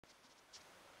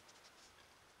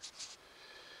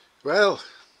Well,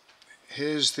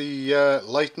 here's the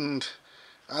lightened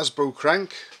Asbo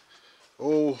crank,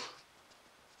 all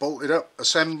bolted up,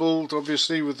 assembled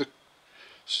obviously with the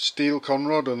steel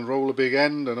conrod and roller big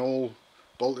end, and all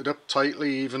bolted up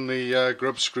tightly. Even the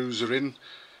grub screws are in,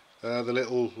 the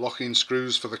little locking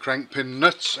screws for the crank pin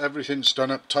nuts, everything's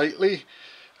done up tightly,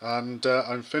 and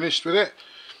I'm finished with it.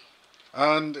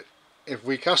 And if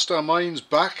we cast our minds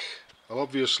back, I'll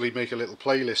obviously make a little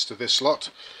playlist of this lot.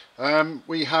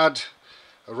 We had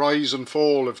a rise and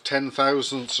fall of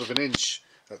 10,000ths of an inch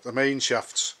at the main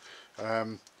shafts,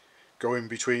 going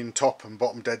between top and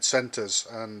bottom dead centres,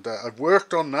 and I've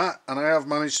worked on that, and I have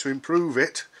managed to improve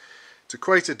it to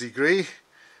quite a degree,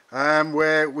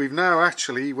 where we've now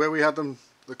actually, where we had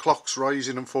the clocks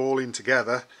rising and falling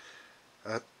together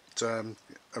at a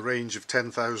range of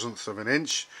 10,000ths of an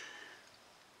inch,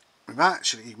 we've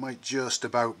actually, you might just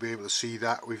about be able to see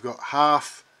that we've got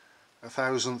half a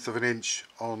thousandth of an inch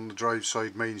on the drive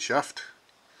side main shaft.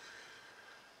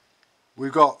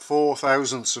 We've got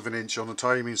 4,000ths of an inch on the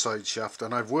timing side shaft,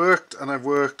 and I've worked and I've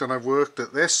worked and I've worked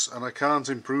at this, and I can't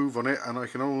improve on it, and I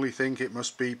can only think it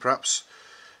must be, perhaps,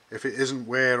 if it isn't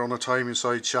wear on a timing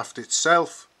side shaft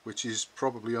itself, which is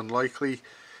probably unlikely,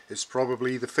 it's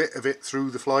probably the fit of it through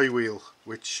the flywheel,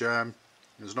 which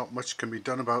there's not much can be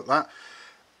done about that.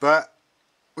 But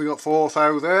we got 4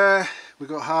 thou there, we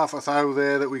got half a thou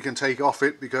there that we can take off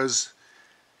it, because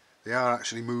they are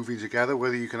actually moving together.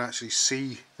 Whether you can actually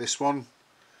see this one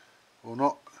or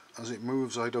not as it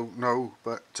moves, I don't know,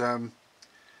 but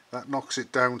that knocks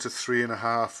it down to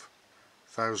 3.5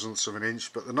 thousandths of an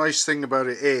inch. But the nice thing about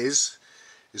it is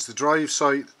the drive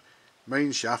side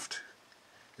main shaft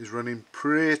is running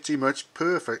pretty much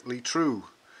perfectly true,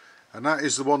 and that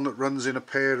is the one that runs in a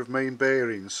pair of main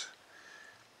bearings.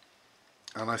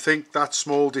 And I think that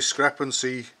small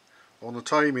discrepancy on the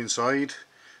timing side,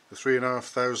 the 3.5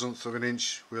 thousandths of an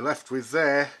inch we're left with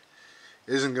there,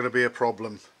 isn't going to be a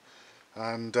problem.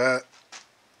 And the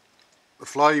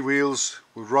flywheels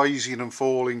were rising and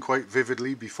falling quite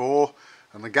vividly before,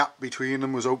 and the gap between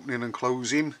them was opening and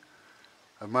closing.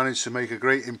 I've managed to make a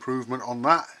great improvement on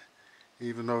that,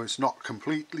 even though it's not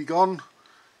completely gone.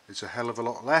 It's a hell of a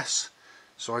lot less.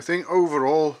 So I think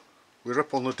overall we're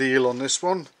up on the deal on this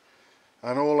one.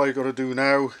 And all I got to do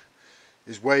now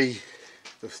is weigh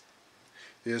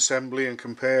the assembly and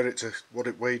compare it to what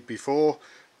it weighed before,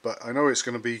 but I know it's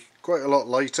going to be quite a lot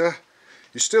lighter.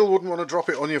 You still wouldn't want to drop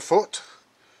it on your foot,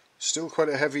 still quite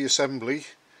a heavy assembly,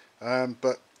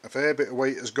 but a fair bit of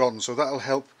weight has gone, so that'll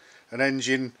help an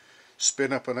engine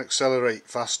spin up and accelerate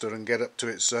faster and get up to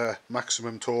its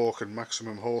maximum torque and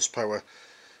maximum horsepower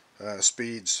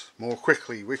speeds more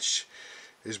quickly, which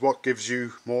is what gives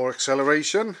you more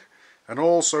acceleration. And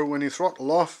also, when you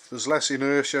throttle off, there's less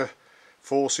inertia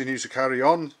forcing you to carry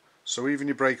on, so even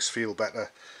your brakes feel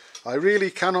better. I really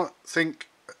cannot think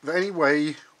of any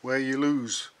way where you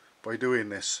lose by doing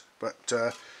this, but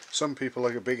some people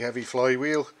like a big heavy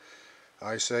flywheel.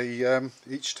 I say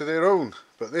each to their own,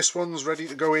 but this one's ready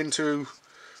to go into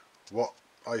what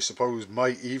I suppose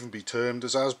might even be termed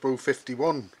as Asbo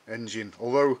 51 engine,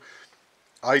 although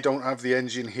I don't have the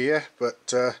engine here,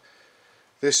 but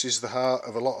this is the heart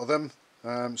of a lot of them,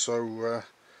 so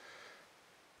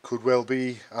could well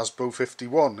be Asbo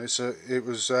 51. It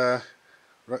was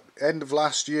end of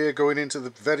last year going into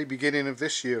the very beginning of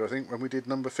this year, I think, when we did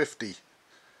number 50.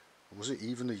 Or was it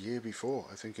even the year before?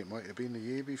 I think it might have been the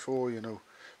year before, you know.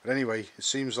 But anyway, it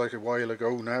seems like a while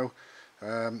ago now.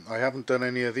 I haven't done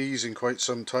any of these in quite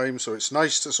some time, so it's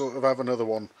nice to sort of have another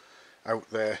one out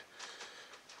there,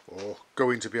 or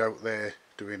going to be out there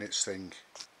doing its thing.